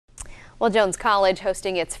Well, Jones College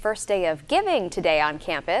hosting its first day of giving today on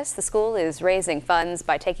campus. The school is raising funds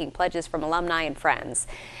by taking pledges from alumni and friends.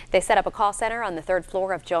 They set up a call center on the third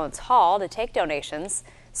floor of Jones Hall to take donations.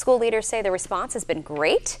 School leaders say the response has been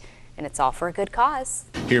great, and it's all for a good cause.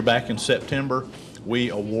 Here back in September, we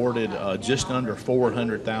awarded just under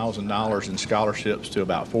 $400,000 in scholarships to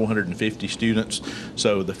about 450 students.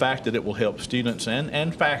 So the fact that it will help students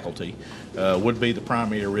and faculty would be the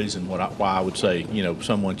primary reason why I would say,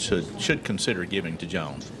 someone should consider giving to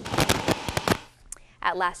Jones.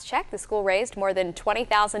 At last check, the school raised more than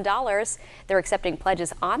 $20,000. They're accepting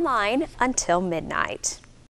pledges online until midnight.